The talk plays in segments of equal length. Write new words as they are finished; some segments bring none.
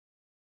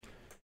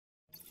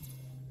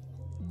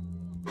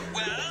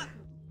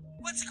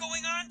What's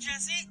going on,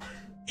 Jesse?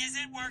 Is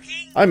it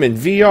working? I'm in I'm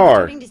VR.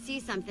 starting to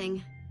see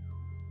something.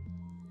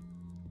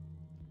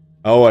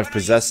 Oh, I've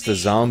possessed a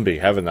zombie,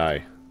 haven't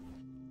I?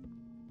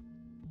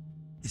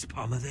 Is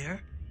Palma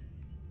there?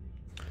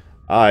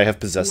 I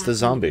have possessed I'm a not gonna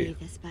zombie. believe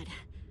this, but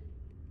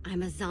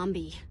I'm a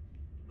zombie.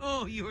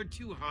 Oh, you're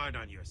too hard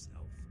on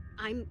yourself.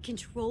 I'm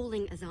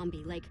controlling a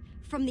zombie, like,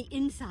 from the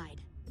inside.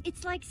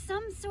 It's like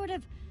some sort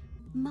of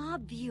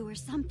mob view or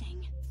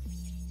something.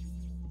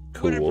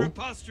 What a Cool.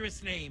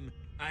 preposterous name.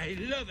 I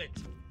love it.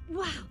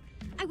 Wow,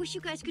 I wish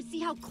you guys could see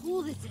how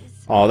cool this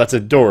is. Oh, that's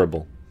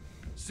adorable.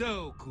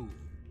 So cool.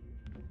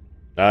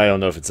 I don't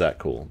know if it's that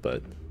cool,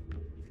 but...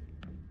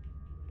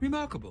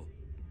 Remarkable.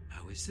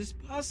 How is this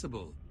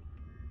possible?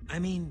 I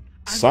mean,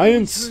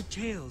 Science. I've always heard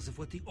tales of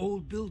what the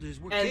old builders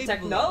were And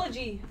capable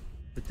technology. of,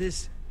 but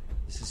this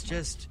is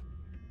just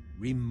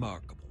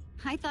remarkable.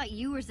 I thought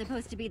you were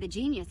supposed to be the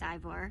genius,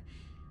 Ivor.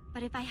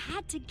 But if I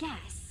had to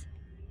guess,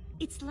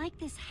 it's like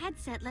this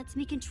headset lets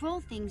me control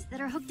things that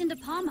are hooked into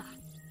Palma.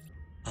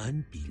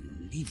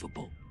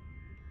 Unbelievable.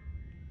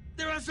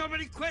 There are so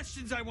many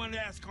questions I want to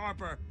ask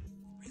Harper.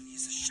 Really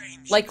is a shame.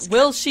 Like,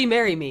 will she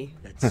marry me?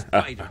 That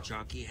spider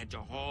jockey had to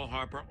haul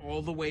Harper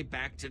all the way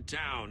back to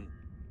town.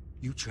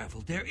 You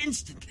traveled there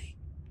instantly.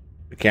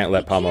 We can't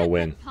let We Palma can't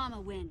win. let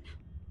Palma win.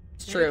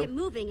 It's Better true. Get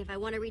moving if I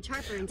want to reach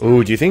Harper in time.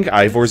 Ooh, do you think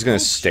Ivor's gonna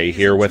Hope stay she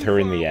here isn't with too her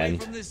in far the away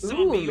end? from this Ooh,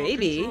 zombie you're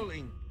maybe.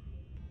 controlling.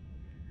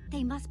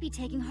 They must be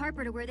taking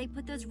Harper to where they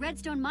put those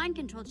redstone mind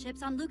control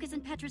chips on Lucas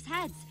and Petra's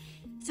heads.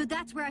 So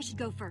that's where I should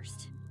go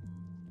first.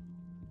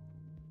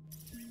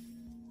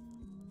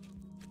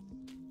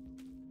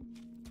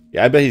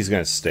 Yeah, I bet he's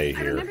gonna stay I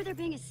here. remember there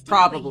being a stairway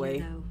Probably.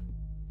 here, though.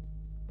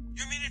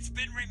 You mean it's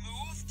been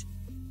removed?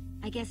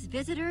 I guess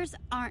visitors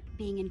aren't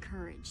being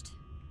encouraged.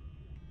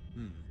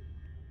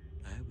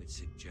 I would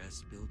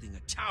suggest building a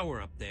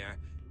tower up there,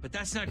 but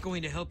that's not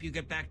going to help you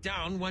get back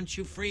down once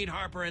you've freed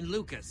Harper and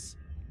Lucas.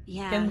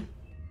 Yeah, Can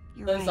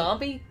you're the right.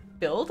 zombie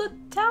build a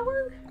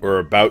tower? We're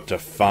about to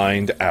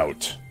find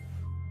out.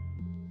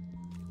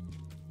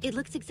 It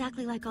looks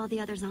exactly like all the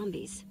other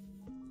zombies.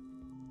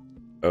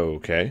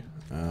 Okay.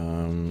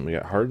 We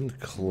got hardened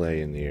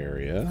clay in the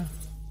area.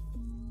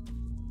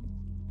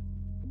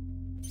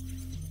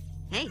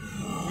 Hey,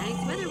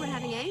 nice weather we're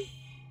having, eh?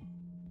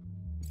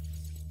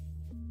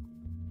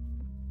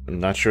 I'm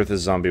not sure if the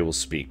zombie will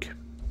speak.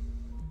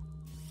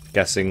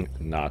 Guessing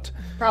not.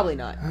 Probably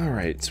not.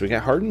 Alright, so we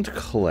got hardened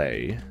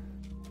clay.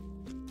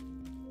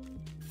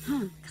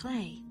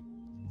 Clay.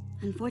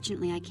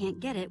 Unfortunately, I can't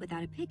get it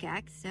without a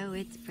pickaxe, so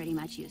it's pretty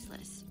much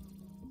useless.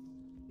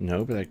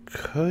 No, but I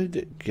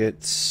could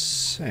get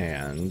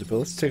sand. But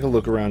let's take a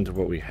look around to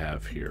what we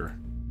have here.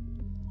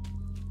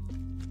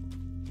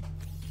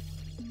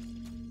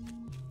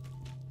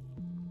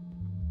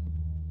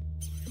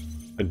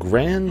 A I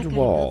grand gotta build some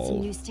wall.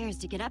 new stairs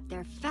to get up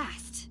there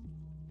fast.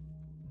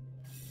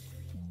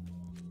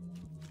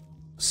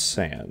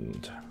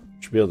 Sand.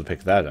 Should be able to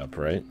pick that up,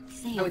 right?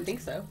 Sand. I would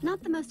think so.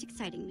 Not the most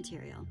exciting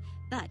material,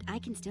 but I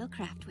can still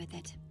craft with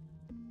it.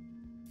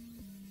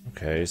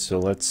 Okay, so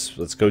let's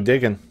go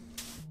digging.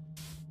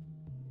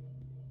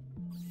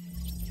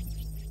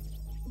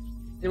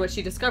 And what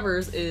she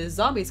discovers is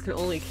zombies can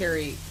only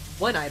carry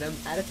one item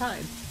at a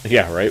time.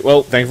 Yeah, right.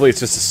 Well, thankfully it's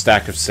just a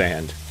stack of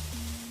sand.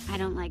 I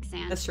don't like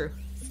sand. That's true.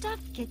 Stuff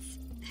gets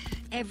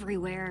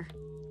everywhere.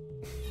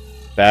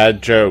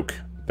 Bad joke.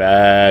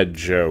 Bad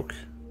joke.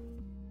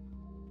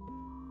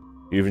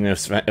 You even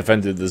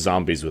offended the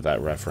zombies with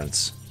that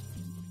reference.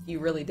 You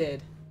really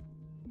did.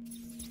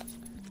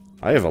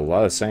 I have a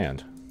lot of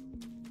sand.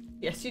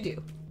 Yes, you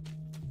do.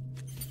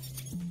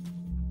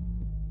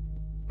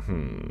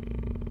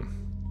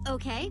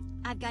 Okay,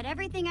 I've got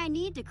everything I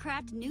need to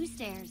craft new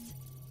stairs.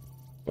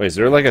 Wait, is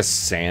there like a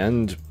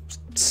sand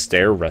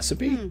stair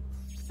recipe?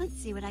 Let's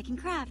see what I can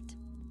craft.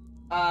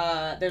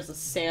 There's a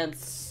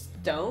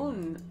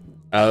sandstone.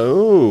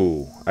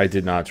 Oh, I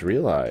did not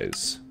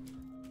realize.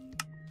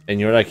 And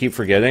you know what I keep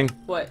forgetting?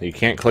 What? You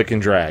can't click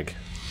and drag.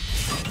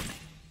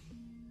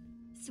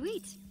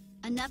 Sweet.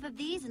 Enough of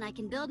these and I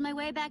can build my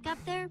way back up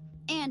there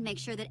and make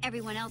sure that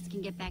everyone else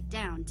can get back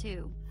down,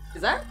 too.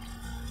 Is that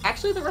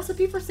actually the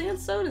recipe for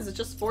sandstone? Is it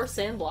just 4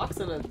 sand blocks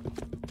in a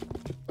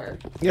square?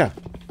 Yeah.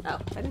 Oh,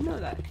 I didn't know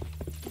that.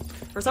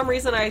 For some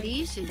reason, I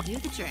These should do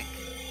the trick.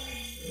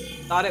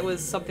 thought it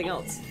was something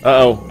else.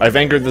 Uh-oh, I've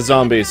angered the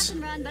zombies.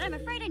 Run, but I'm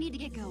afraid I need to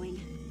get going.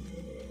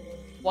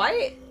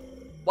 Why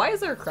is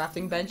there a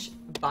crafting bench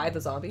by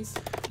the zombies?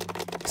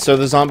 So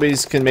the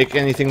zombies can make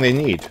anything they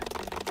need.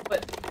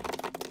 But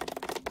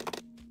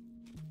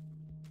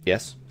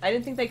Yes? I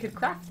didn't think they could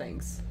craft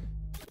things.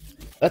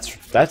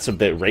 That's a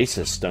bit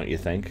racist, don't you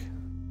think?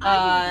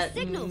 I heard the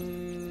signal. It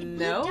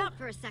No. blinked out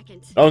for a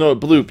second. Oh no, it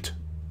blooped.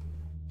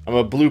 I'm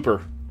a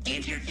blooper.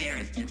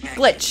 Interference detected.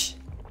 Glitch.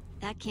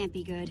 That can't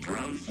be good.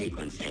 Drone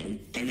sequencing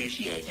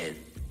initiated.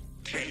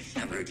 Trace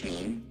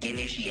subroutine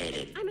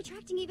initiated. I'm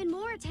attracting even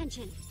more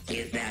attention.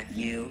 Is that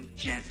you,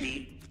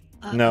 Jesse?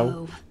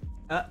 No.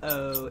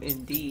 Uh-oh,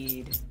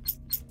 indeed.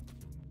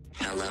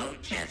 Hello,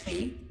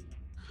 Jesse?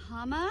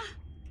 Hama?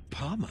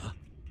 Palma?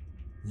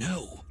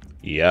 No. Just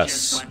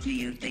Yes. what do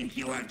you think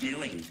you are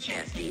doing,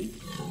 Jesse?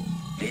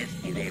 This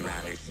is a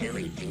rather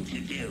silly thing to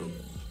do,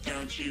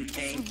 don't you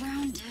think?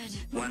 Surrounded.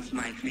 Once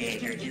my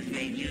creator is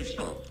made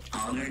useful,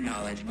 all her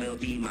knowledge will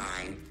be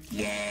mine.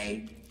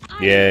 Yay!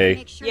 I Yay. need to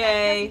make sure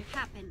Yay. that doesn't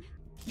happen.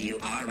 You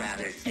are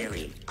rather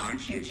silly,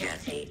 aren't you,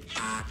 Jesse?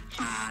 Ha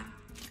ha!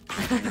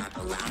 I cannot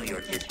allow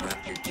your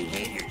disruptive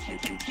behavior to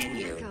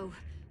continue. Go.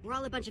 We're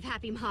all a bunch of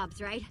happy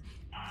mobs, right?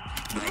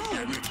 My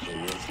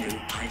subroutine will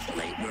soon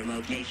isolate your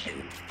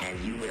location, and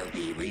you will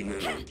be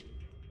removed.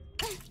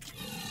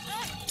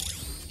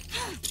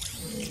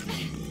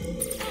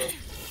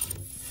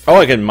 Oh,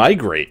 I can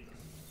migrate.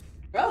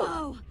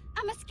 Oh. Whoa!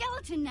 I'm a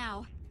skeleton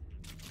now.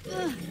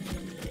 Ugh.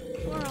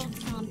 Poor old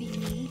zombie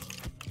me.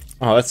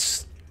 Oh,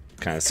 that's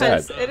kind of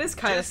sad. It is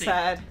kind of Jesse.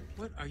 sad.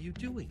 What are you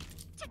doing?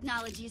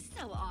 Technology is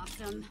so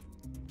awesome.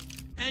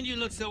 And you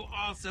look so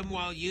awesome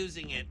while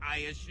using it, I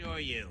assure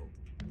you.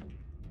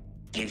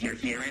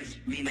 Interference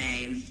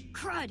remains.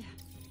 Crud.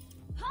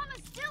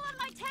 Palma's still on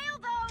my tail,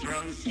 though.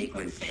 Drone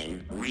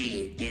sequencing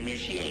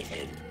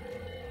re-initiated.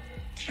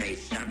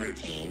 Trace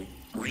subroutine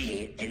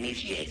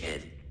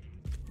re-initiated.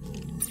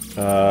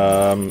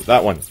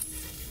 That one.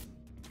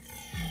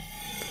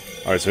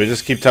 Alright, so we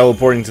just keep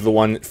teleporting to the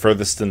one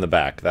furthest in the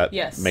back. That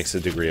Yes. makes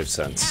a degree of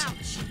sense.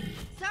 Ouch.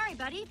 Sorry,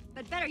 buddy,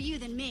 but better you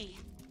than me.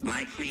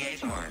 My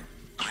creator,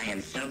 I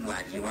am so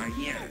glad you are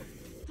here.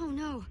 Oh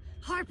no,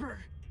 Harper.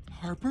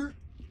 Harper?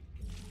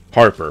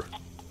 Harper.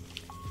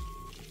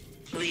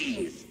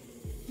 Please,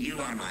 you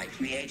are my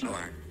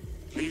creator.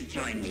 Please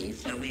join me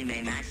so we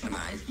may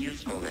maximize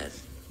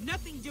usefulness.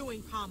 Nothing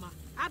doing, Palma.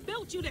 I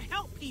built you to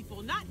help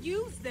people, not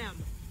use them.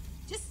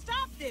 Just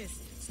stop this.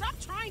 Stop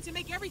trying to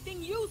make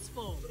everything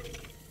useful.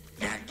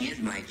 That is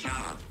my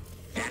job.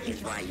 That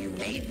is why you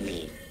made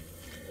me.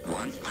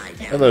 Once I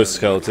Hello, download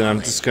skeleton. I'm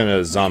just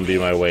gonna zombie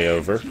my way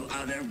over. to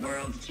other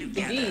worlds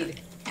together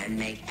Indeed. and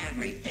make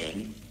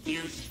everything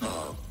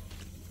useful.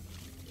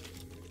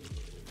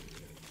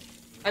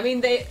 I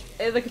mean, the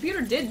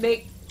computer did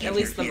make at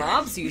least the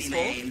mobs useful.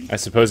 I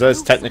suppose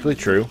that's technically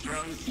true.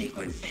 Drone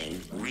sequencing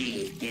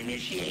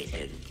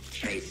re-initiated.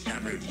 Trace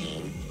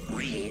subroutine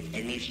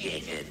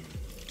re-initiated.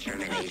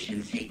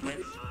 Termination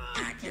sequence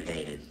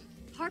activated.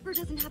 Harper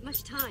doesn't have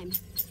much time,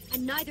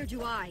 and neither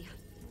do I.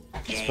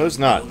 Suppose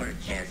not. Over,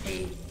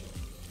 Jesse.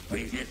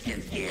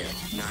 Resistance gear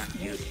not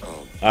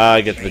useful.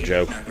 I get the Trace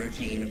joke.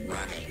 subroutine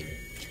running.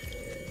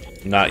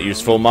 Not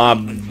useful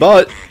mob,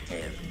 but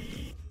Active.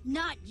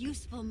 Not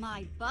useful,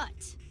 my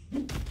butt.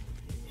 Oh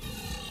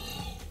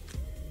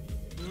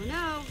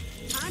no,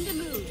 time to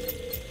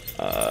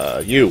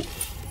move. you.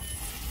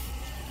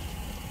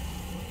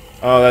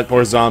 Oh, that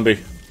poor zombie.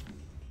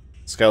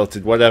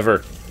 Skeleton,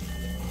 whatever.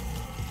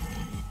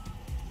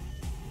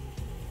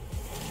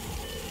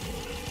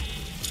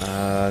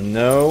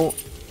 No.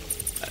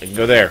 I can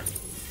go there.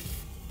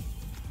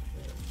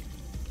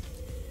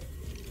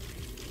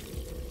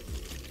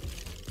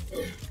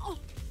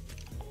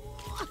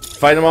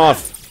 Fight him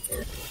off.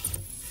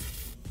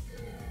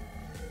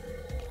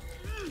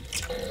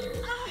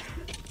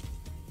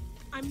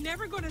 I'm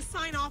never going to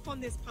sign off on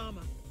this,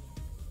 Palma.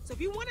 So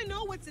if you want to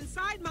know what's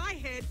inside my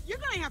head, you're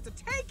going to have to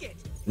take it.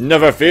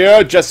 Never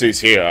fear, Jesse's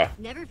here.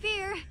 Never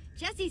fear,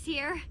 Jesse's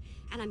here,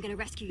 and I'm gonna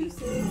rescue you.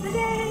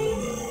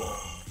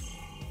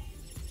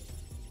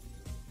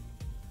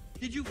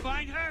 Did you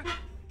find her?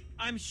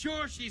 I'm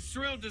sure she's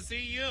thrilled to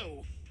see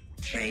you.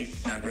 Trace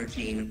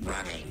subroutine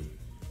running.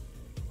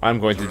 I'm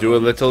going to do a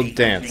little Sequencing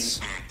dance.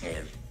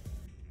 Active.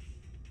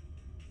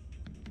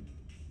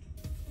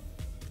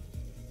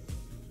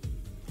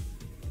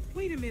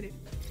 Wait a minute.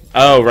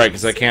 Oh, right,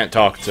 because I can't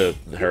talk to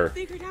her. I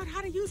figured out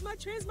how to use my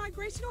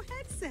transmigrational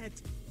headset.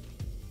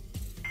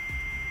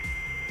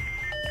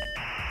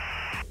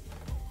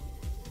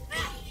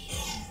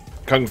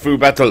 Kung Fu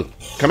battle.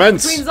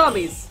 Commence! Between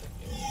zombies.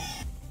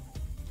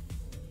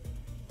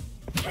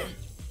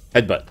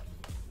 Headbutt.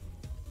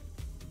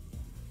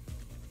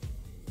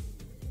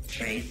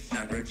 Trace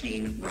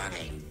subroutine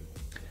running.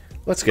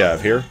 Let's get out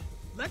of here.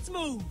 Let's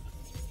move.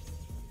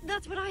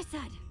 That's what I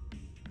said.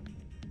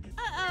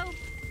 Uh-oh,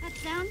 that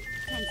sound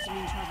tends to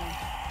mean trouble.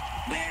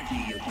 Where do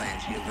you plan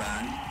to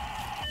run?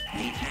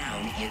 The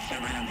town is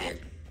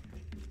surrounded.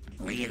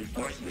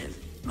 Reinforcements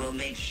will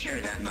make sure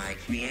that my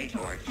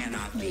creator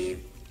cannot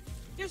leave.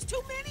 There's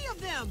too many of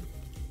them.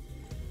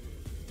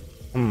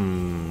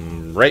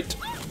 Right.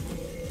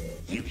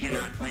 You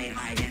cannot play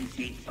hide and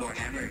seek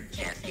forever,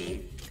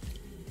 Jesse.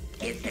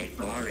 It's a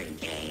boring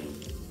game.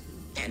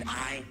 And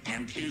I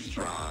am too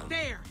strong.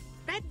 There.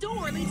 That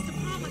door leads to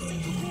Palma's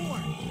central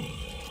core.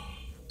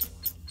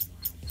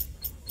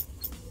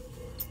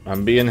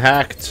 I'm being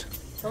hacked.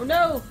 Oh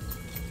no.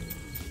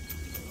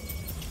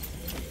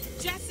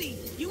 Jesse,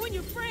 you and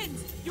your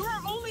friends, you're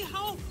our only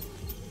hope.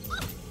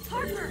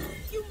 Harper,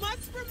 you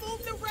must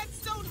remove the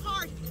redstone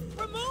heart.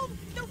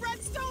 Remove the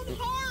redstone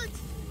heart.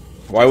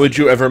 Why would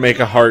you ever make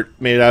a heart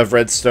made out of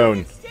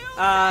redstone? Still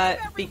save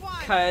everyone.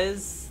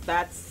 Because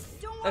that's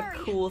Don't a worry.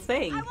 cool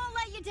thing. I won't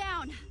let you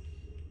down.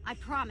 I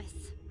promise.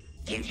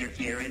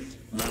 Interference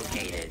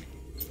located.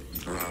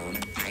 Drone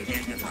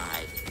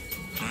identified.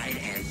 Hide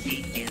and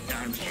seek is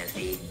done,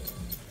 Jesse.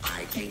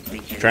 I think we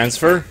can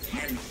Transfer? make that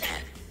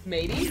headset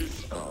Maybe?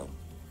 useful.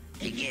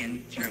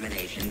 Begin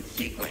termination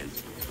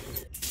sequence.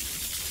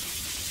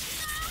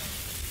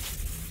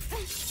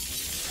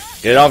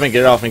 Get off me,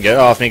 get off me, get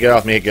off me, get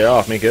off me, get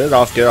off me, get it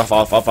off, get off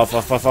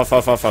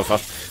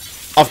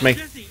me.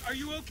 Jesse, are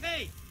you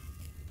okay?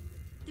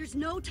 There's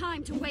no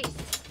time to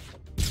waste.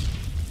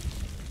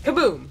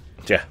 Kaboom!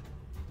 Yeah.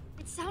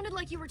 It sounded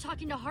like you were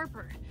talking to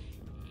Harper.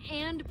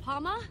 And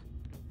Palma?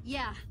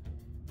 Yeah.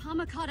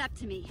 Palma caught up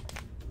to me.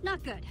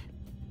 Not good.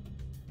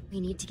 We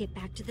need to get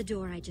back to the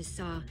door I just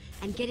saw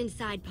and get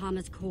inside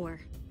Palma's core.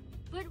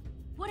 But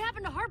what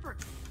happened to Harper?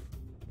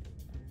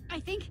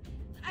 I think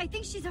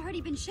she's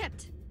already been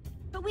shipped.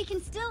 But we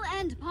can still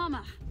end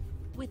Palma.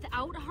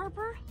 Without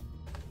Harper?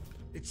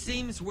 It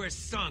seems we're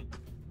sunk.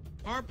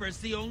 Harper's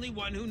the only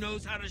one who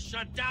knows how to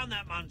shut down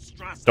that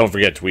monstrosity. Don't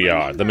forget, we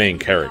are the main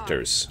Remember who we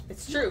characters.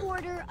 It's The true.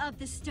 Order of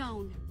the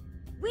Stone.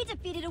 We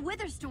defeated a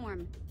Wither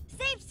Storm,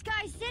 saved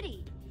Sky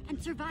City,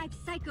 and survived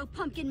Psycho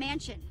Pumpkin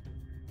Mansion.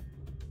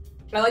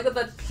 I like that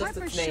that's just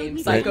Harper its showed name.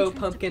 me the Psycho entrance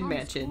to Pumpkin Palma's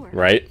Mansion. core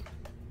Right?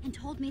 And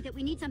told me that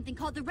we need something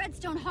called the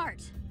Redstone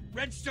Heart.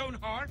 Redstone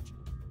Heart?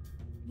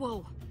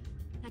 Whoa,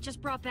 that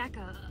just brought back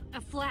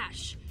a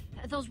flash.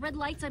 Those red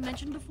lights I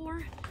mentioned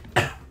before?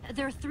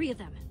 There are 3 of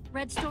them.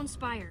 Redstone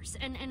spires,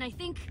 and I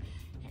think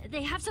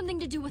they have something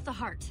to do with the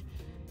heart.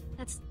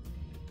 That's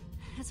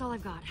all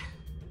I've got.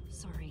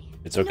 Sorry.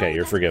 It's okay, No,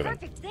 you're that's forgiven.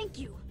 Perfect, thank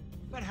you.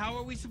 But how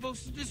are we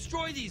supposed to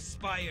destroy these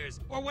spires?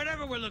 Or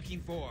whatever we're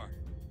looking for?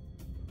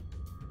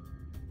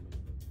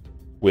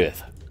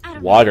 With I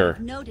don't water.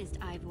 know if you've noticed,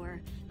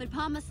 Ivor, but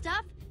Palma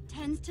stuff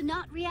tends to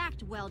not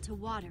react well to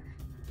water.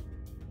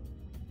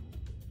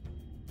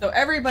 So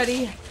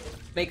everybody,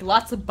 make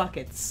lots of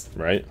buckets.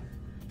 Right?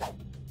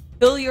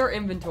 Fill your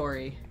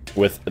inventory.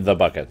 With the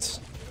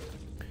buckets.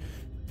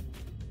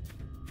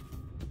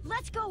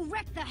 Let's go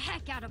wreck the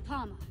heck out of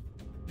Palma.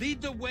 Lead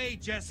the way,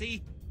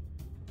 Jesse.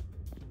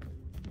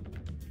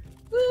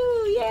 Woo!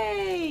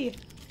 Yay!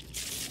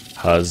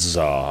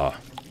 Huzzah.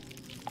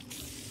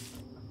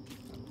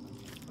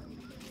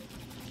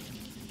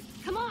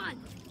 Come on!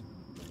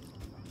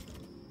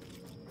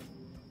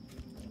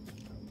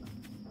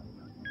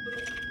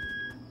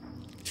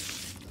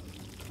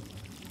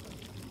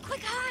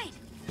 Quick hide!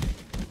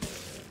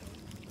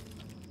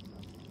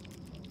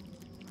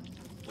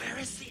 Where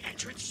is the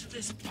entrance to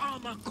this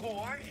Palma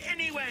core,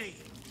 anyway?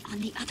 On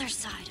the other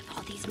side of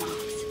all these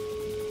mobs.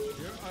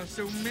 There are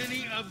so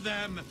many of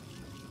them.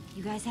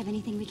 You guys have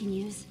anything we can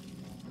use?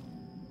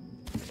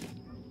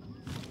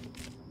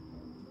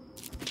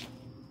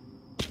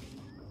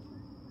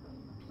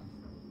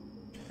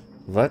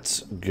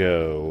 Let's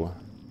go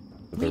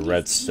with the When is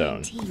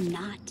redstone. TNT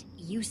not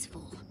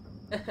useful?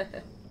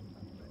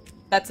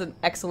 That's an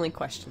excellent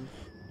question.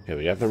 Okay,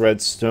 we got the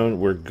redstone.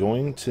 We're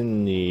going to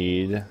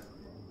need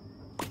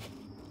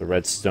the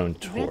redstone The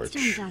torch.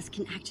 redstone dust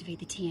can activate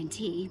the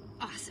TNT.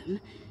 Awesome.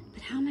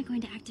 But how am I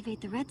going to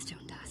activate the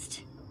redstone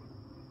dust?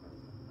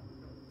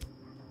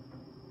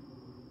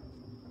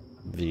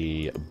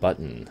 The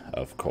button,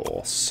 of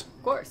course.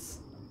 Of course.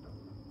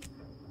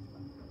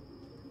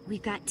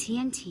 We've got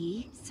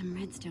TNT, some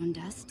redstone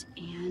dust,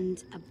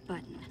 and a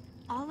button.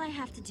 All I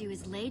have to do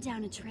is lay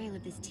down a trail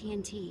of this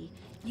TNT,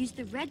 use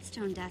the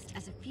redstone dust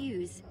as a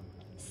fuse,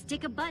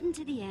 stick a button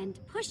to the end,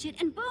 push it,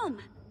 and boom!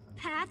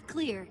 Path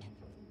cleared.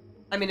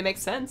 I mean, it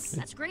makes sense.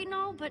 That's great and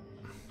all, but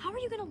how are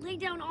you gonna lay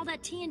down all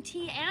that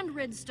TNT and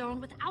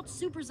redstone without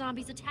super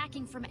zombies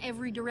attacking from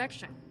every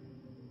direction?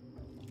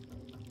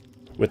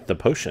 With the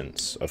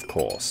potions, of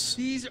course.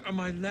 These are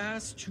my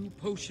last 2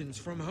 potions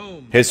from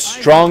home. His I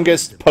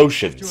strongest found them after our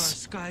potions.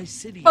 Sky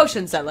City.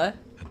 Potion seller.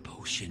 A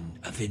potion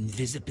of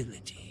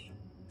invisibility.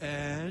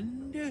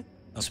 And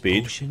a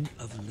Speed. potion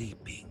of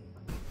leaping.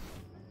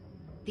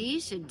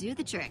 These should do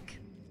the trick.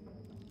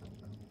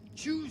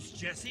 Choose,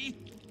 Jesse.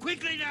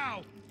 Quickly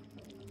now.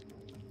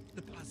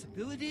 The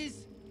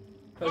possibilities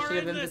Potion are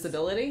of endless.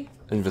 invisibility.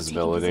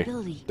 Invisibility.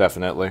 Invisibility.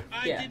 Definitely.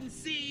 I Yeah. didn't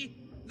see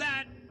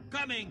that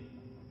coming.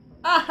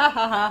 Ah ha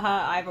ha ha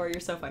ha! Ivor,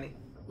 you're so funny.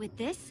 With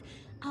this,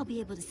 I'll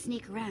be able to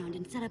sneak around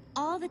and set up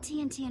all the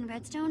TNT and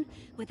redstone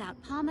without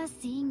Palma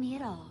seeing me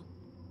at all.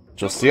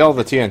 Just see all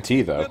the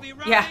TNT, though. We'll be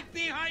right Yeah.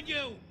 behind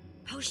you.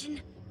 Potion,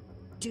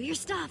 do your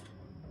stuff.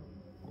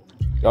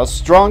 Your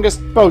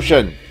strongest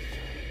potion.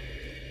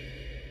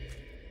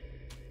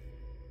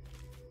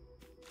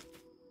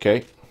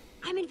 Okay.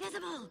 I'm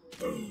invisible.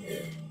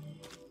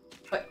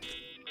 But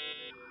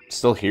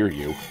Still hear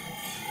you.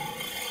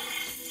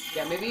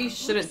 yeah, maybe you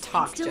shouldn't Oops,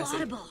 talk, I'm still Jesse.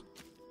 audible.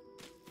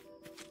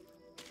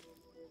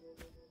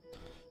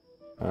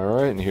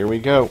 Alright, and here we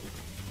go.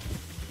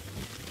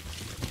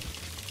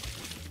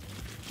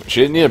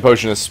 She didn't need a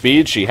potion of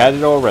speed, she had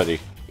it already.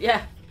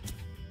 Yeah.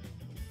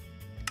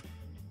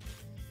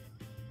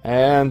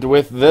 And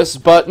with this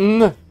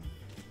button,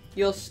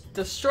 You'll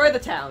destroy the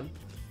town.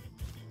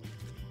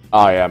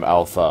 I am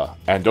Alpha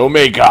and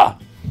Omega.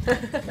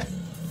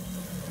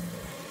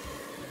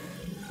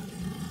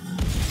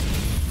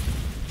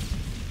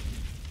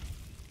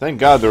 Thank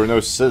God there were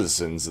no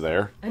citizens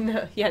there.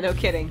 No, yeah, no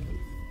kidding.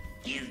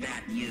 Is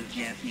that you,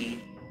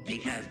 Jesse?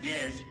 Because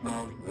this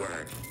won't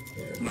work.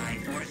 My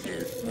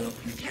forces will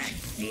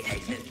protect the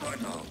exit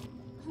portal.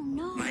 Oh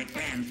no. My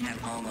friends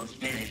have almost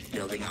finished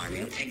building our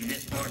new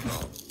exit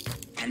portal.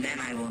 And then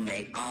I will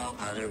make all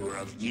other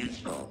worlds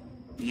useful.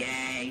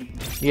 Yay!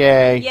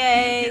 Yay.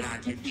 Yay! You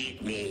cannot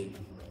defeat me.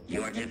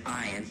 Your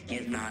defiance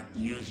is not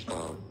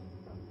useful.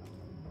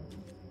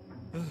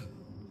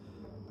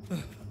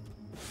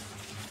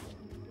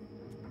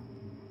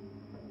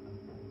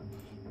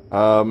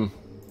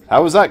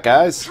 How was that,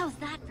 guys? How's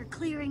that for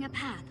clearing a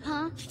path,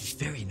 huh?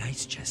 Very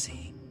nice,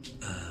 Jesse.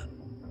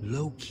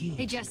 Low key.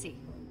 Hey, Jesse.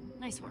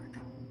 Nice work.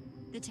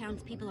 The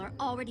townspeople are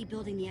already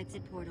building the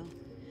exit portal.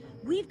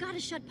 We've got to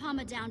shut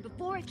Palma down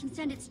before it can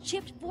send its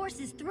chipped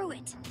forces through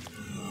it.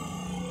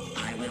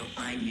 I will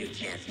find you,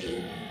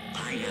 Jesse.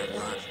 I have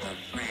lots of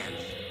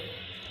friends.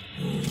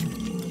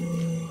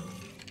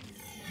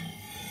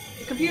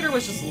 The computer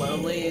was just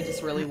lonely. It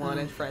just really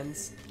wanted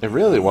friends. It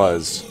really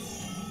was.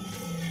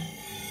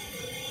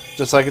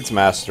 Just like its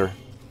master.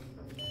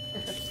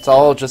 It's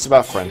all just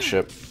about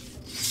friendship.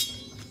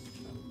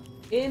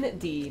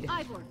 Indeed.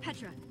 Ivor,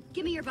 Petra,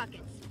 give me your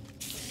buckets.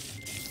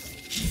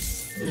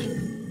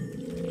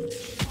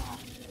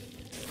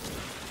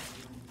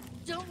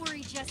 Don't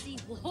worry, Jesse.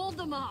 We'll hold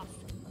them off.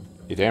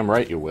 You're damn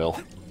right you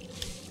will.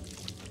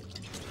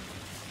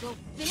 We'll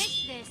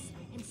finish this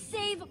and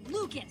save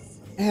Lucas.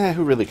 Eh,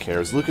 who really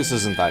cares? Lucas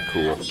isn't that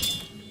cool.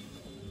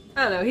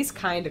 I don't know, he's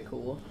kinda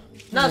cool.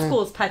 Not as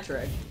cool as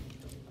Petra,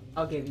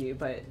 I'll give you,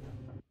 but...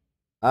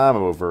 I'm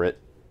over it.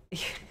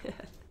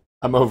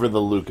 I'm over the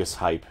Lucas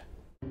hype.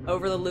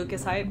 Over the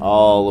Lucas hype?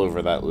 All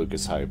over that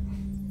Lucas hype.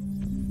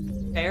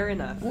 Fair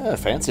enough.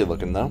 Fancy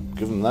looking, though.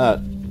 Give him that.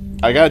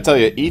 I gotta tell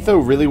you, Etho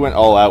really went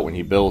all out when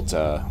he built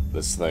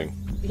this thing.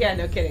 Yeah,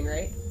 no kidding,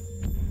 right?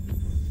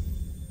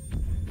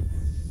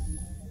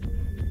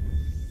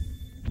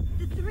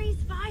 The three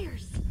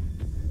spires.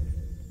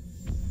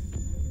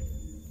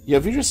 Yeah,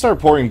 if you just start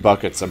pouring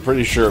buckets, I'm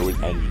pretty sure it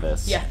would end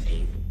this. Yeah.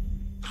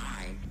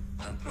 I,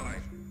 of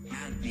course,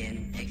 have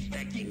been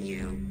expecting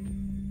you.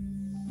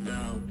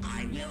 Though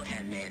I will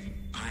admit,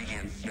 I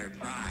am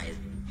surprised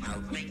how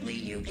quickly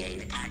you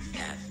gained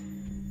access.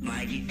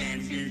 My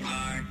defenses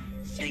are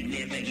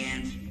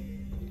significant.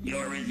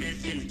 Your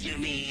resistance to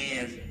me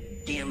is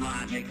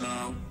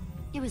illogical.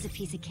 It was a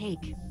piece of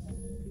cake.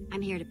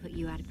 I'm here to put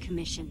you out of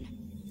commission.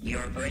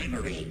 Your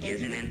bravery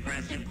is an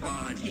impressive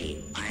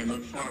quality. I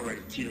look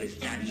forward to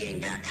studying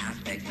that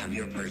aspect of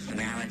your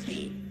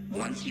personality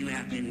once you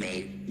have been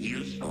made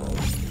useful.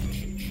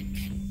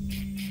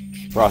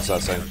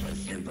 Processing. A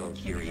simple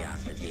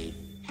curiosity.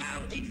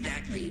 How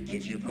exactly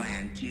did you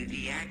plan to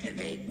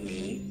deactivate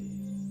me?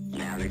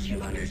 Now that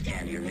you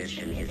understand your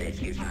mission is a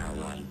futile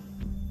one,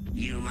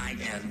 you might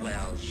as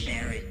well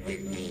share it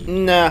with me.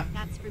 Nah.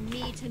 That's for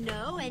me to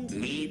know and...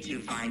 Me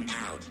to find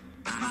out.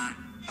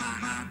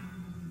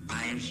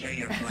 I am sure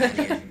your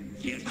plan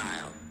is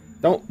futile.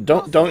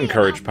 Don't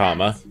encourage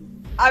Palma.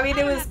 I mean,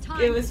 I don't have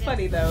time it for was this.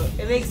 funny though.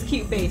 It makes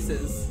cute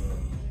faces.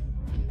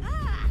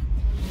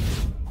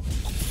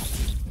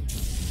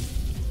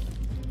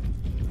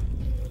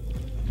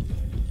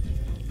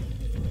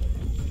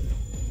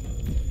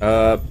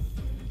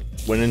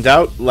 When in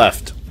doubt,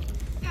 left.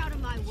 Out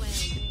of my way.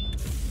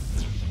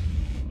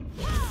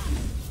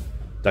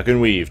 Duck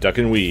and weave, duck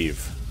and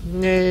weave.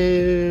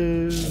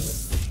 No.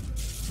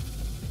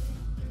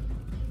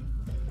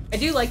 I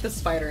do like the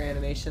spider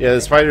animation. Yeah, that the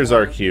they spiders have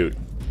are going. cute.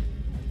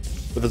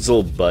 With its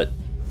little butt.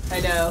 I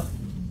know.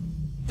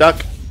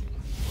 Duck.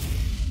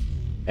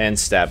 And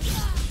stab.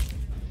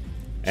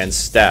 And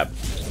stab.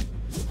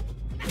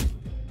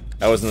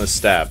 That wasn't a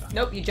stab.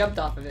 Nope, you jumped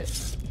off of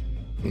it.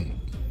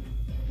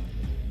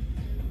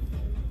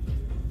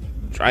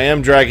 I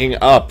am dragging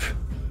up.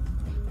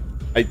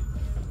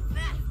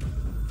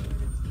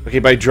 Okay,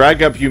 by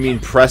drag up you mean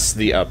press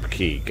the up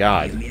key.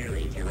 God.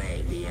 Merely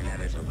delay the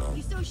inevitable.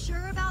 You so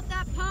sure about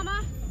that,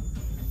 Palma?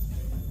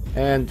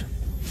 And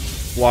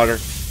water.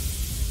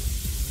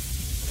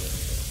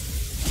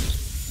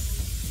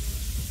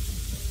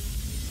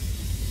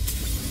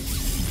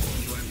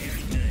 You are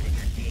very good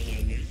at being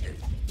a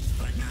nuisance,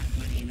 but not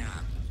good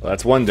enough. Well,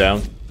 that's one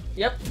down.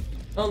 Yep.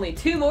 Only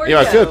two more Yeah,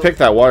 I to could have go. picked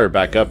that water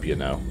back up, you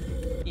know.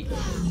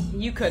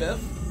 You could have.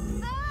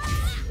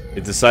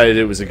 It decided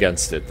it was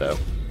against it, though.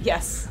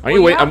 Yes. Are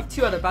you Well, wait? have I'm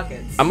 2 other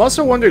buckets. I'm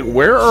also wondering,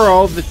 where are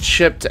all the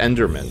chipped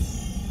Endermen?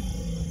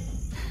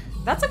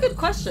 That's a good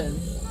question.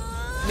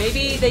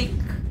 Maybe they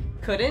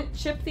couldn't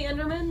chip the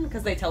Enderman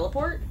because they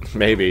teleport?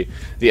 Maybe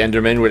the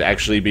Endermen would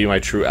actually be my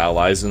true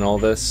allies in all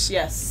this.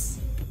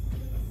 Yes.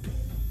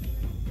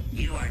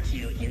 You are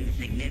too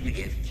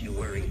insignificant to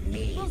worry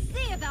me. We'll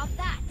see about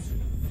that.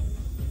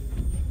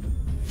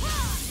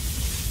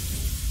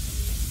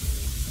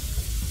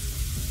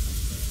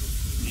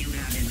 You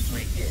have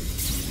inflicted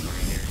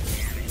minor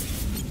damage.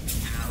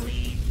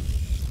 Owie.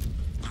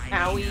 I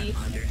may Owie.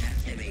 have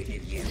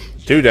underestimated you.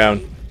 2 down.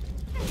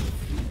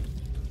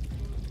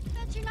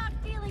 Bet you're not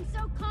feeling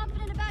so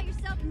confident about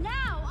yourself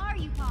now, are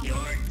you, Papa.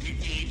 Your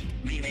defeat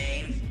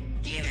remains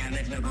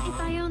inevitable. If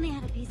I only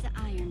had a piece of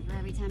iron for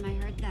every time I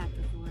heard that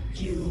before.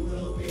 You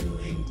will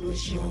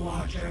relinquish your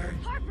water.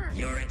 Harper!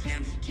 Your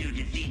attempts to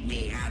defeat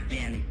me have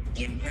been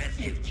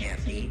impressive,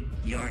 Jesse.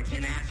 Your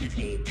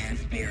tenacity and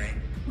spirit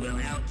will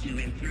help to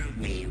improve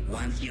me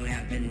once you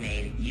have been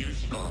made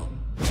useful.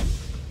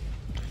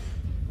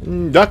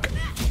 Duck.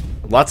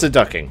 Lots of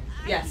ducking.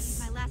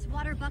 Yes. My last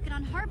water bucket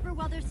on Harper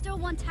while there's still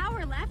one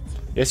tower left.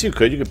 Yes, you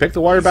could. You could pick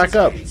the water back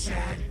up.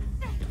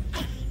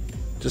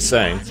 Just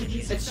saying.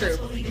 It's true.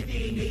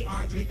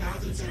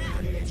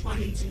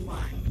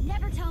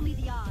 Never tell me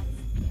the odds.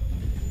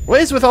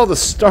 What is with all the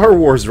Star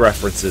Wars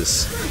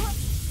references?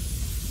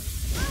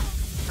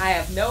 I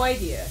have no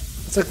idea.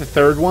 It's like the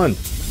third one.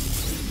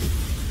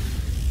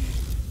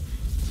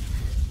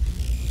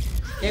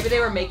 Maybe they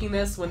were making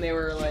this when they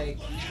were like...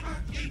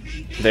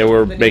 They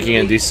were The new making it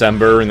in movie?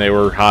 December, and they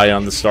were high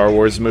on the Star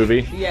Wars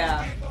movie.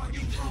 Yeah.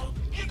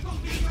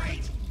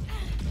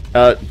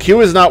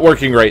 Q is not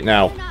working right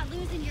now. You're not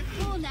losing your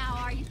cool now,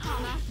 are you,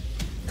 Pama?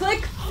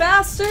 Click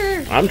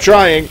faster! I'm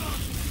trying.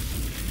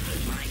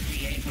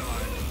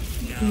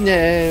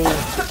 No.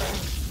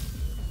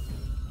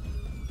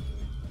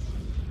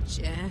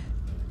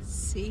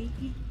 Jesse?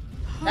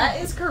 That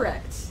is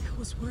correct. That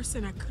was worse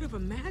than I could have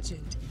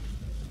imagined.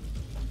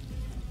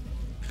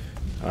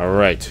 All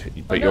right,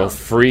 but no. you're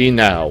free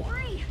now.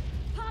 Free!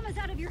 Pama's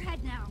out of your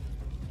head now.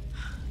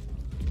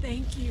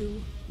 Thank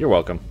you. You're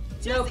welcome.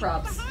 No Jesse,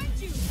 props. behind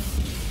you.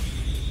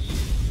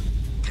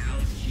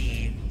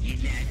 Ouchie,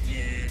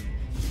 detected.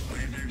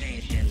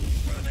 Reservation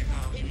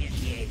protocol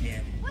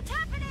initiated. What's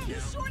happening? You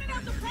shorted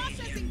out the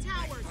processing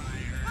towers.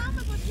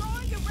 Pama's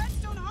withdrawing the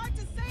redstone heart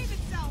to save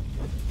itself.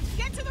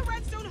 Get to the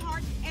redstone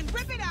heart and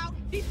rip it out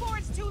before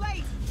it's too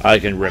late. I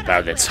can rip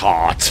out its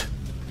heart.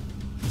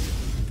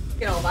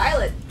 You know,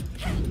 Violet.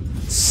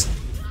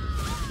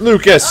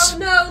 Lucas! Oh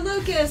no,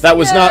 Lucas! That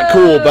was not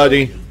cool,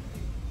 buddy.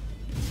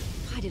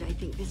 Why did I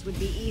think this would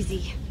be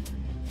easy?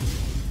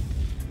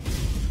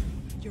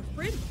 Your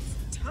friend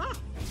was tough.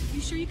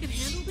 You sure you can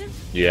handle them?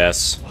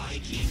 Yes. Why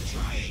keep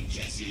trying,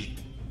 Jesse?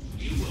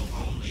 You will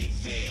only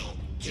fail,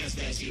 just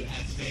as you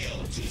have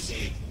failed to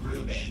save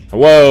Ruben.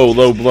 Whoa,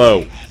 low blow.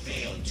 You have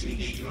failed to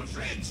lead your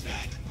friends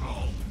back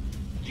home.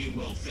 You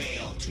will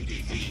fail to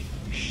defeat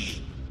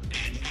me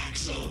and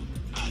Axel,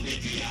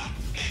 Olivia,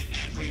 and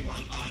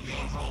everyone on your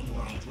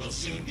homeworld will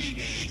soon be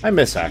made. I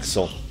miss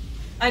Axel.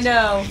 I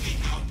know.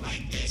 Out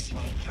like this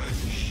won't hurt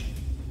me.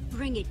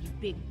 Bring it, you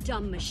big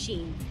dumb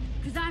machine.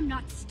 Because I'm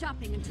not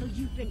stopping until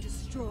you've been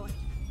destroyed.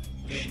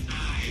 Then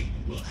I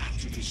will have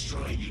to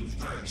destroy you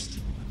first.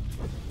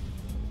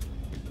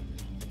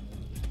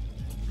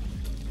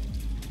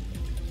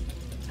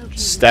 Okay.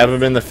 Stab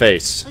him in the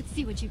face. Let's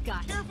see what you've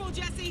got. Careful,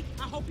 Jesse.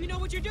 I hope you know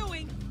what you're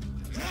doing.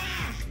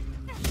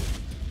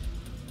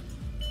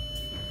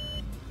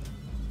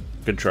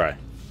 Good try.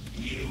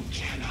 You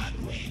cannot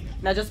win.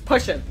 Now just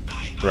push him.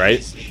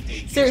 Right?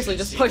 Seriously,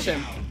 just push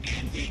him.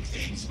 And think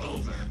things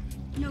over.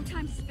 No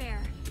time to spare.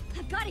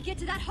 I've got to get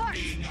to that heart.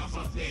 Enough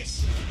of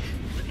this.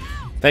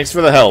 Thanks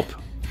for the help.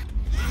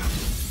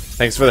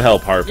 Thanks for the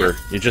help, Harper.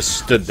 You just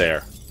stood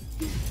there.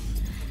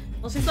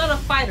 Well, she's not a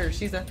fighter,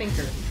 she's a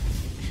thinker.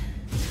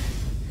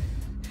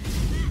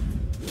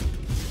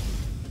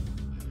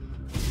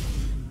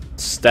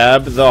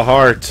 Stab the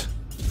heart.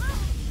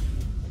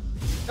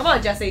 Come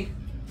on, Jesse.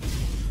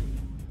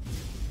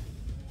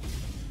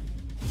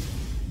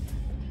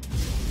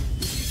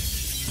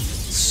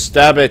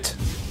 Stab it.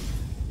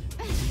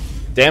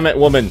 Damn it,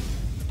 woman.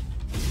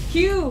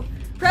 Q!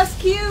 Press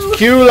Q!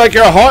 Q like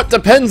your heart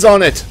depends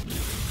on it.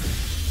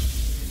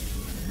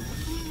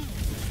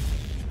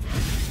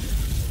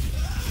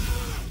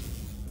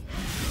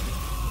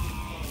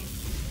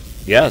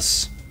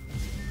 Yes.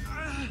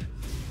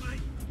 My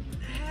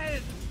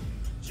head.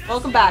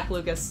 Welcome back,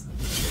 Lucas.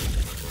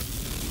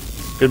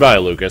 Goodbye,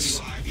 Lucas.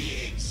 Fight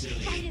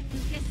it,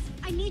 Lucas.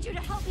 I need you to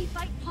help me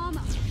fight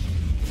Palma.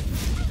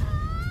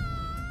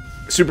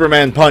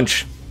 Superman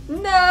punch.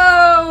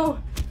 No!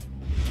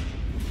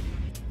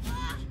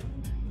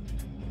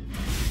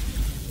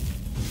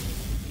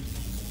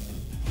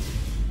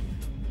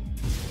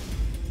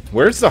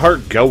 Where's the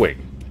heart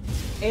going?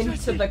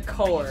 Into the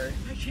core.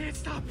 I can't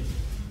stop it.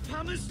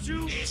 Thomas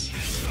too. This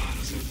has gone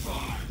too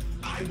far.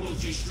 I will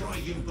destroy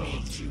you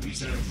both to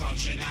preserve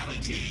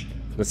functionality.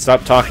 Let's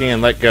stop talking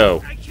and let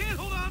go. I can't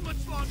hold on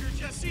much longer,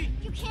 Jesse.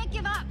 You can't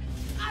give up.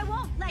 I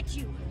won't let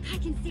you. I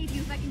can save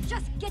you if I can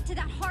just get to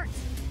that heart.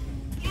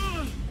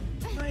 Ugh,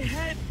 my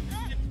head.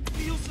 It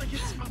feels like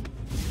it's on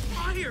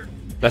fire.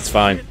 That's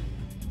fine. Can't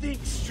think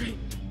straight.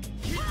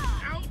 Get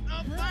out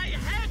of my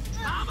head,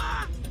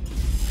 Mama!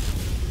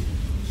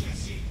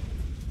 Jesse,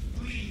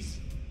 please,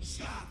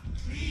 stop,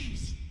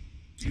 please.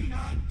 Do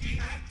not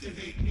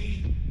deactivate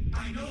me.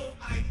 I know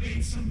I've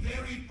made some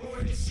very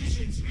poor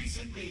decisions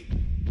recently,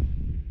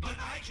 but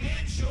I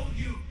can show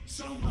you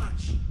so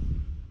much.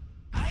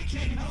 I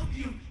can help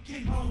you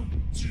get home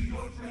to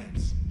your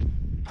friends.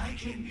 I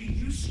can be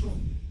useful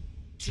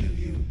to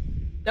you.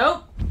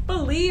 Don't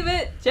believe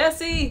it,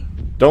 Jesse!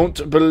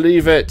 Don't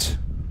believe it.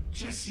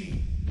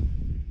 Jesse,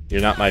 You're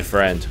not my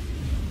friend.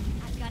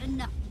 I've got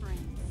enough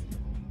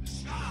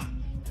friends. stop!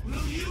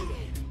 Will you?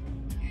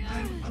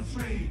 I'm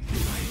afraid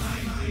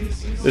my mind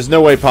is... There's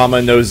no way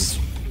Palma knows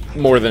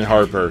more than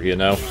Harper, you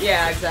know?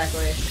 Yeah,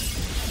 exactly.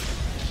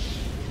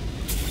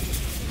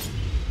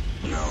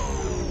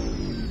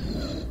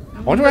 I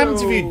wonder what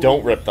happens if you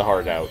don't rip the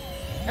heart out.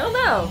 I don't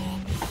know.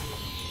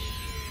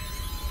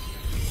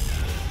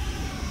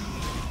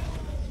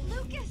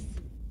 Lucas!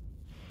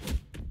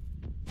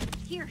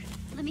 Here,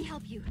 let me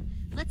help you.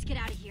 Let's get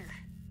out of here.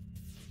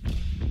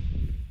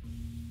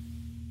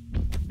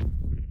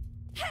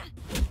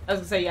 I was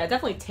gonna say, yeah,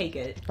 definitely take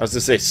it. I was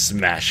gonna say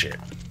smash it.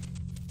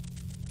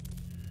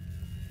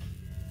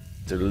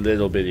 They're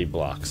little bitty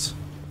blocks.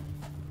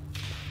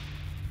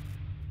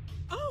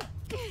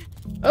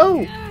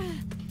 Oh!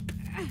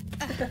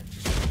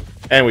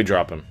 And we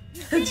drop him.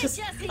 Just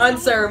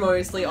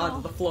unceremoniously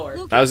onto the floor.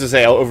 I was gonna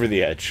say over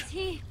the edge.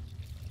 When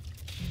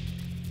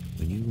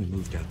you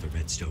removed out the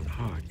redstone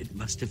heart, it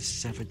must have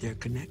severed their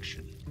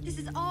connection. This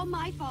is all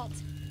my fault.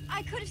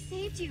 I could have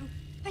saved you.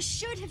 I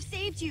should have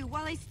saved you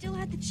while I still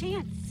had the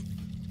chance.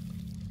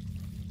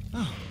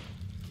 Oh.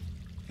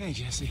 Hey,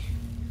 Jesse.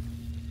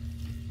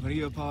 What are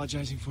you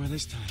apologizing for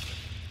this time?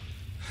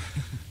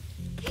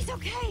 He's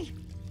okay.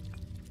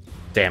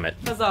 Damn it.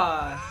 Huzzah.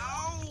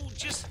 Ow!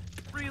 Just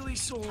really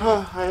sore.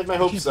 I had my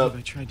hopes up.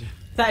 I tried to...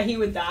 That he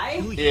would die?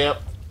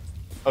 Yep.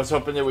 I was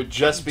hoping it would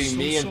just be I'm so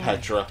me and sorry.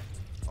 Petra.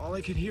 All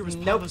I could hear was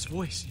Nope. Papa's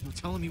voice,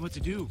 telling me what to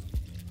do.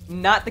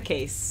 Not the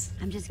case.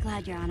 I'm just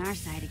glad you're on our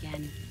side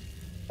again.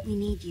 We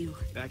need you.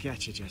 Back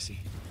at you, Jesse.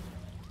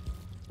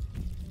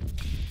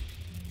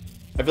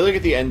 I feel like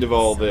at the end of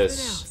all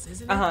this,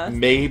 Uh-huh.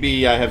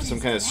 maybe I have some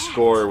kind of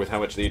score with how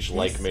much they each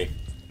like me.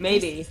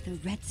 Maybe. This is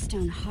the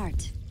redstone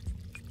heart.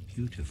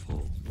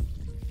 Beautiful.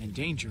 And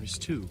dangerous,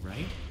 too,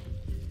 right?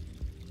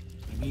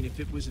 I mean, if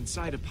it was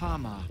inside of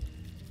Palma,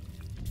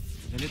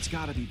 then it's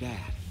gotta be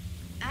bad.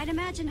 I'd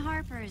imagine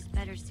Harper is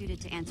better suited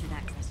to answer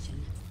that question.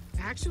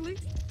 Actually,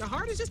 the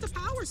heart is just a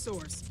power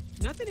source.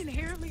 Nothing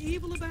inherently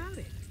evil about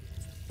it.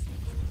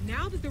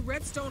 Now that the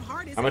redstone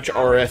heart is... How much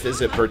RF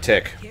is it per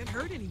tick? Can't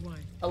hurt anyone.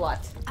 A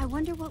lot. I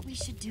wonder what we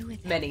should do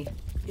with it. Many.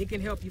 It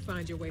can help you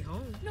find your way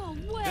home. No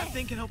way! That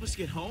thing can help us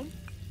get home?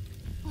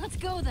 Let's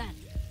go then.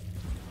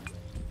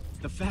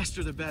 The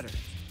faster the better.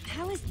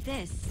 How is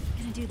this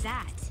gonna do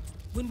that?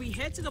 When we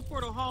head to the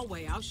portal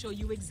hallway, I'll show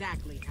you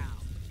exactly how.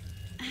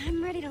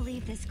 I'm ready to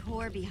leave this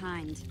core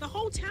behind. The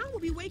whole town will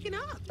be waking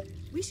up.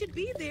 We should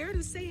be there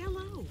to say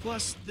hello.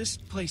 Plus, this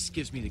place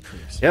gives me the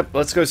creeps. Yep,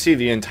 let's go see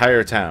the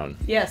entire town.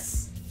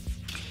 Yes.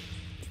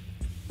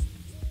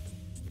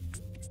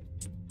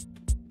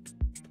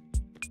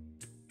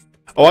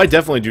 Oh, I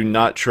definitely do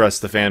not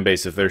trust the fan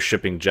base if they're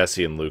shipping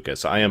Jesse and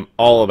Lucas. I am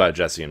all about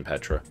Jesse and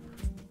Petra.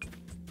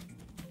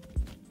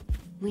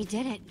 We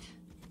did it.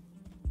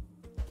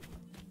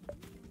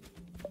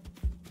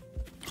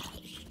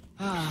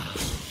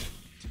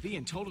 To be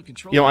in total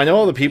control. You know, I know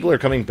all the people are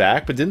coming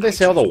back, but didn't they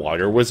say all the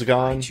water was I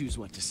gone? choose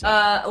what to say.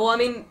 Well, I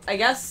mean, I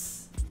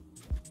guess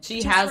she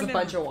Just has a remember,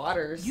 bunch of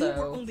water, You were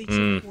so... only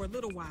chipped for a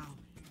little while.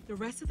 The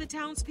rest of the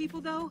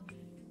townspeople, though,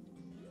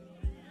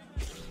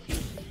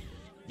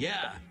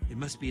 Yeah, it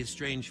must be a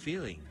strange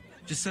feeling.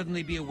 To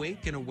suddenly be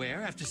awake and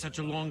aware after such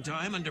a long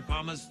time under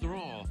Palma's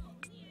thrall.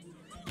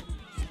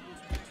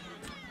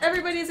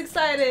 Everybody's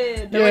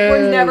excited! They're like,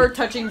 we're Yay. never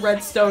touching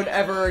redstone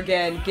ever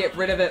again. Get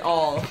rid of it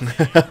all.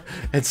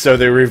 And so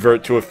they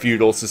revert to a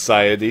feudal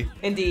society.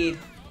 Indeed.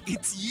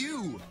 It's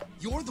you!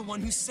 You're the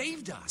one who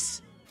saved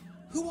us!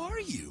 Who are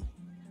you?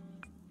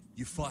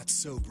 You fought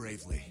so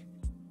bravely.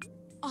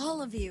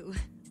 All of you.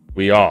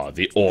 We are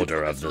the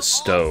Order of the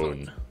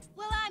Stone.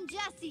 Well, I'm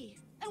Jesse,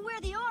 and we're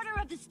the Order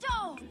of the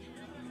Stone.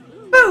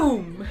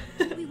 Boom!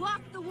 We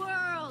walk the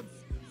world,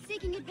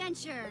 seeking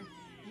adventure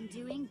and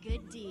doing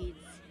good deeds.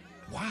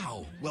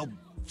 Wow, well,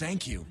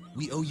 thank you.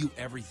 We owe you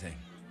everything.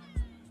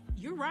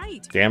 you're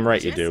right. Damn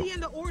right you do. Jesse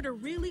and the Order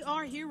really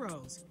are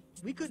heroes.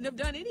 We couldn't have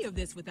done any of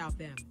this without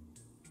them.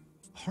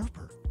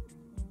 Harper,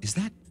 is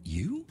that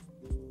you?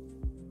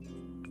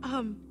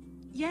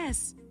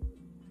 Yes.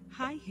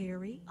 Hi,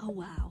 Harry. Oh,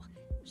 wow.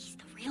 He's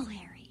the real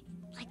Harry.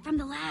 Like from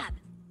the lab.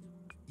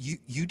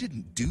 You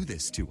didn't do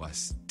this to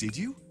us, did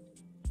you?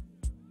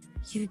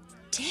 You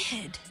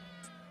did.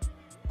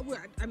 Well,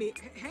 I mean,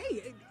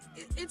 hey,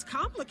 it's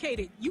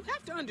complicated. You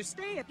have to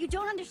understand. You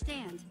don't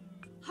understand.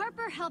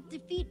 Harper helped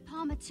defeat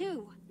Palma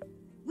too.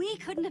 We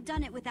couldn't have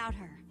done it without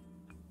her.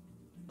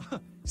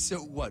 So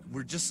what,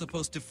 we're just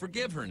supposed to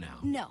forgive her now?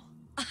 No,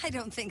 I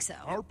don't think so.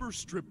 Harper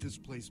stripped this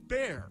place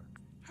bare.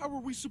 How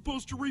are we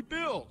supposed to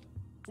rebuild?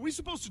 Are we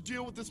supposed to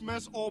deal with this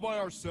mess all by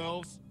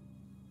ourselves?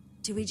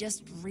 Do we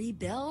just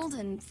rebuild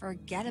and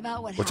forget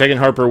about what We're happened? taking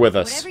Harper with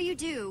us. Whatever you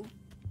do,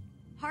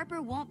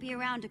 Harper won't be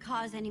around to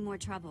cause any more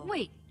trouble.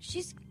 Wait,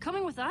 she's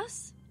coming with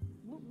us?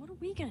 What are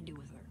we gonna do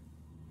with her?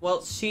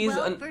 Well, she's...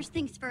 Well, first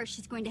things first,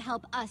 she's going to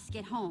help us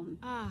get home.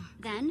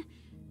 Then,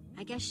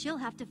 I guess she'll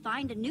have to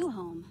find a new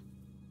home.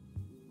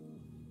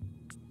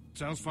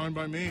 Sounds fine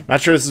by me. Not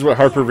sure this is what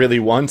Harper really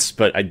wants,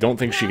 but I don't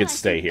think she could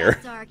stay here.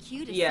 That's our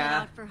cue to set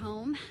Yeah. out for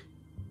home.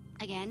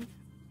 Again.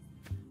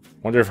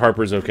 Wonder if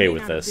Harper's okay May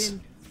with not have this.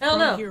 been Hell from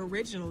no. Here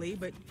originally,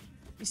 but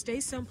you stay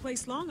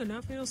someplace long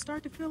enough, it'll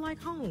start to feel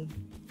like home.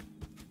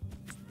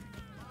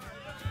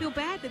 Feel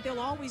bad that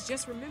they'll always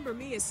just remember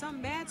me as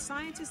some mad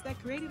scientist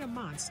that created a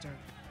monster.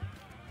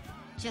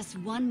 Just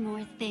one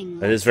more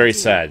thing. That left is very to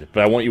do. sad,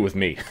 but I want you with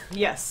me.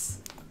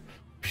 Yes.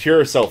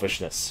 Pure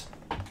selfishness.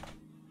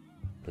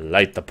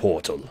 Light the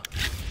portal.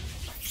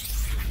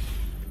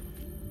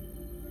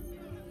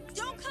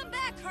 Don't come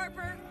back,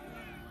 Harper.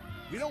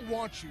 We don't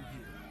want you here.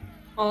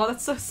 Oh,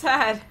 that's so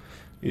sad.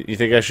 You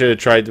think I should have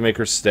tried to make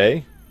her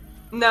stay?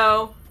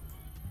 No.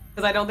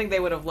 Because I don't think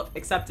they would have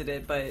accepted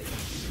it, but...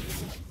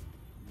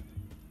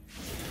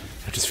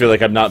 I just feel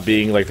like I'm not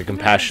being like the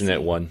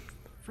compassionate one.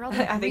 For all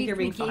the I think you're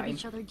grief being we gave fine.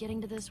 each other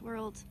getting to this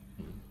world,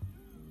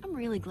 I'm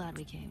really glad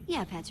we came.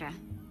 Yeah, Petra.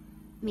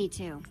 Me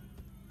too.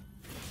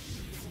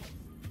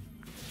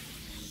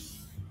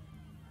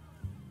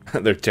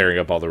 They're tearing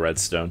up all the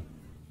redstone.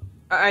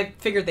 I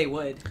figured they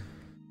would.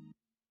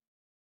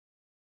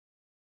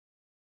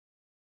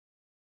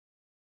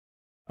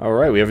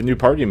 Alright, we have a new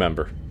party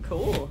member.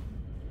 Cool.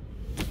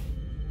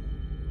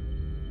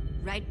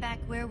 Right back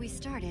where we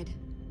started.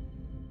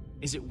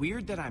 Is it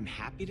weird that I'm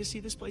happy to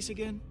see this place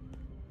again?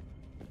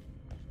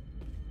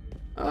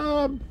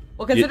 Well,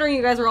 considering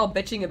you guys were all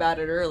bitching about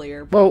it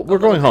earlier. Well, we're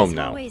going home This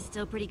now. hallway's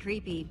still pretty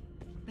creepy,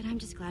 but I'm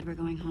just glad we're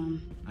going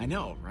home. I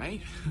know, right?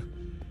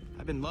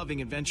 I've been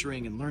loving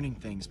adventuring and learning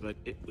things, but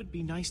it would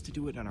be nice to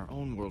do it in our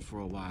own world for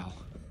a while.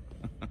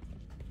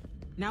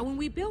 Now, when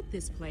we built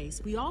this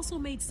place, we also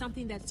made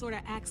something that sort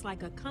of acts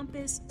like a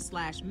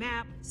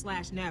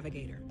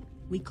compass/map/navigator.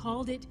 We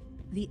called it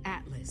the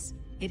Atlas.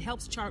 It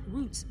helps chart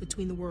routes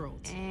between the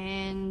worlds.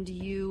 And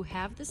you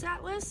have this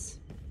atlas,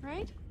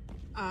 right?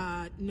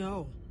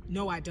 No.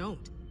 No, I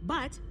don't.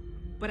 But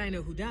I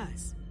know who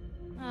does.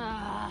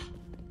 Ah.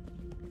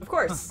 Of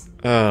course.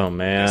 Oh, Guess I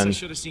man.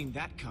 should have seen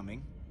that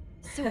coming.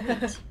 So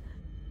wait.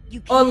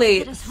 You can't Only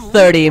get us home?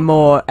 30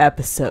 more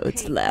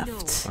episodes Okay,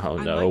 left. Oh,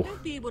 I no. might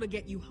not be able to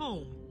get you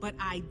home, but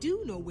I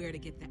do know where to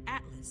get the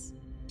Atlas.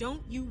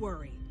 Don't you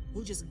worry.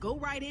 We'll just go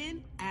right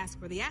in, ask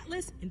for the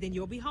Atlas, and then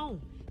you'll be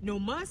home. No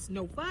muss,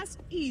 no fuss,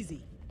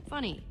 easy.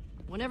 Funny.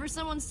 Whenever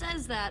someone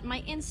says that, my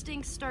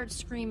instincts start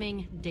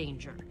screaming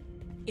danger.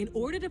 In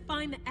order to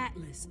find the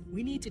Atlas,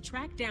 we need to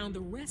track down the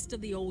rest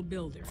of the old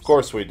builders. Of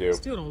course we do.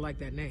 Still don't like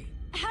that name.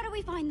 How do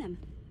we find them?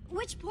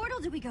 Which portal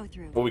do we go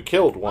through? Well, we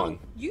killed one.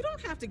 You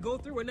don't have to go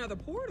through another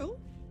portal.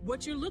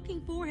 What you're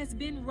looking for has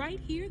been right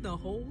here the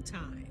whole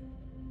time.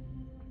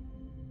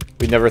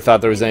 We never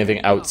thought there was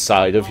anything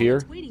outside of All here.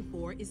 it's waiting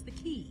for is the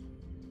key.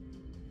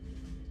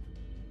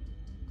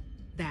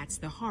 That's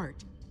the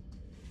heart.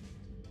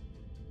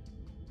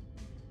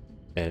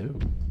 Oh.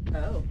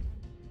 Oh,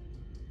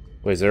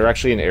 Wait, is there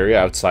actually an area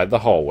outside the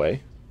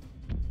hallway?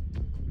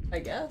 I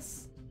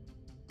guess.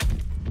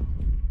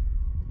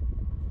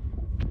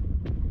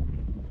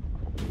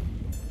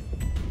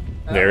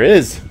 There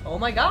is. Oh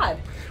my god.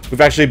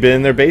 We've actually been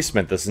in their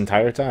basement this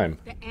entire time.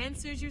 The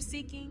answers you're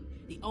seeking,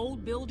 the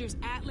old builder's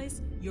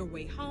atlas, your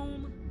way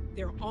home,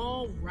 they're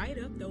all right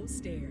up those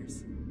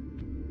stairs.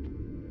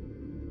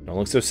 Don't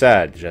look so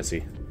sad,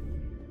 Jesse.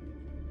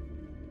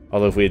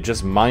 Although if we had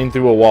just mined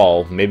through a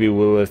wall, maybe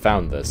we would have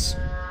found this.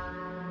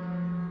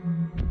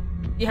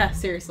 Yeah,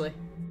 seriously.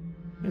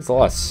 It's a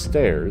lot of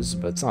stairs,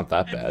 but it's not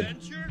that bad.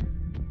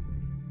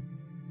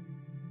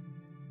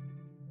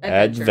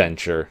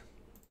 Adventure.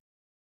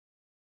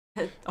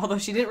 Although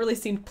she didn't really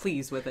seem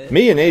pleased with it.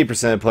 Me and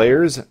 80% of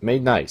players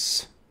made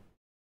nice.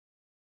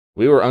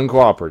 We were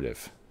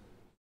uncooperative.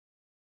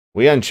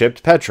 We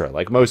unchipped Petra,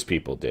 like most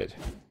people did.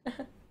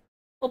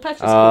 Well,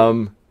 Petra's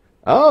cool.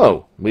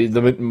 Oh,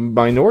 the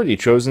minority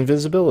chose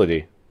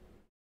invisibility.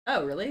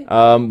 Oh, really?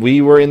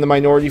 We were in the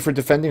minority for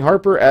defending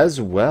Harper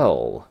as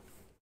well.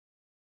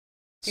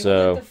 You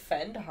So, wanna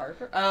defend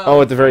Harper?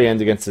 oh, at the very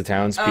end against the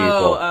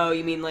townspeople. Oh,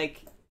 you mean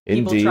like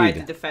people Indeed. tried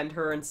to defend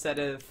her instead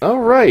of... All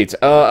right,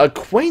 a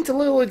quaint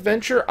little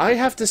adventure. I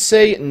have to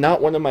say,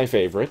 not one of my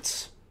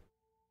favorites.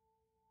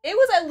 It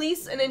was at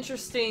least an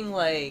interesting,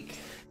 like...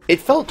 It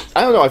felt,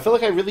 I don't know, I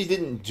felt like I really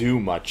didn't do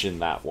much in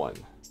that one.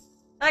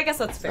 I guess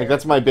that's fair. Like,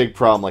 that's my big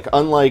problem. Like,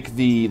 unlike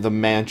the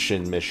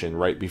mansion mission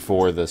right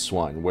before this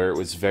one, where it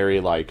was very,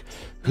 like,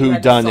 who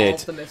had to done solve it?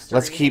 the mystery.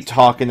 Let's keep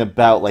talking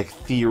about, like,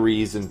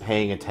 theories and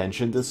paying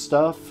attention to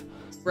stuff.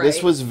 Right.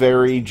 This was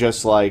very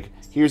just like,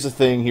 here's a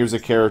thing, here's a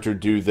character,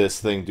 do this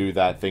thing, do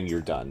that thing,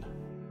 you're done.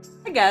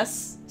 I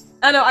guess.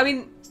 I know, I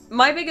mean,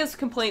 my biggest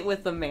complaint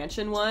with the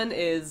mansion one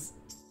is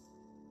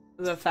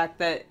the fact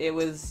that it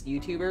was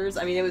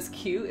YouTubers. I mean, it was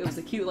cute. It was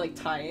a cute, like,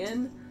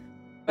 tie-in.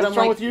 But What's I'm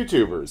wrong like, with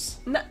YouTubers?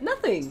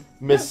 nothing.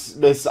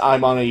 Miss,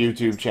 I'm on a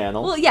YouTube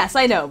channel. Well, yes,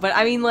 I know, but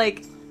I mean,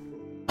 like,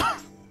 I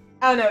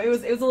don't know. It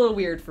was a little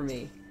weird for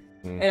me,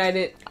 and I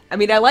didn't. I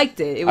mean, I liked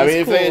it. It was I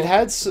mean, cool. if they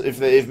had,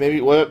 if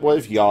maybe, what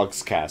if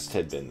Yogg's cast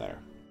had been there?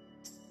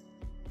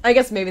 I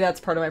guess maybe that's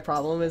part of my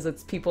problem, is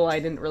it's people I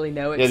didn't really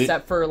know,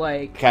 except for,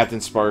 like... Captain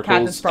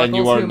Sparkles, and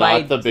you are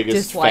not the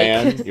biggest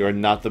fan. You are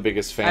not the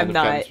biggest fan of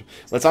Captain...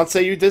 Let's not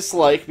say you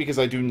dislike, because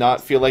I do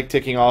not feel like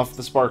ticking off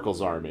the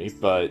Sparkles army,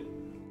 but...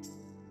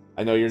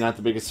 I know you're not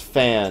the biggest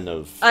fan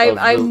of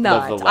I'm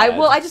not. Of the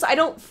lad. I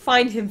don't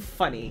find him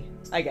funny,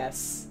 I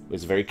guess.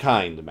 He's a very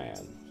kind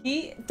man.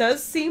 He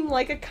does seem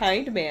like a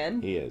kind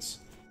man. He is.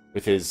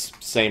 With his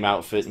same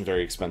outfit and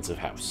very expensive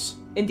house.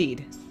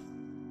 Indeed.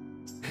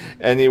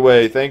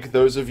 Anyway, thank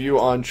those of you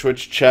on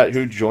Twitch chat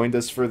who joined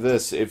us for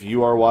this. If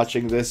you are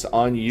watching this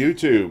on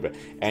YouTube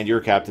and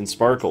you're Captain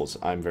Sparkles,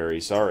 I'm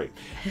very sorry.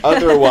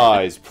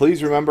 Otherwise,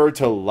 please remember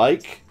to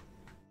like,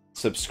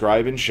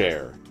 subscribe, and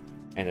share.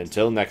 And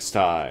until next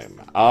time,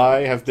 I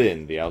have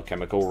been the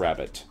Alchemical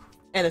Rabbit.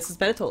 And this is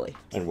Benetoli.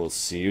 And we'll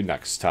see you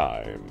next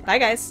time. Bye,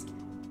 guys.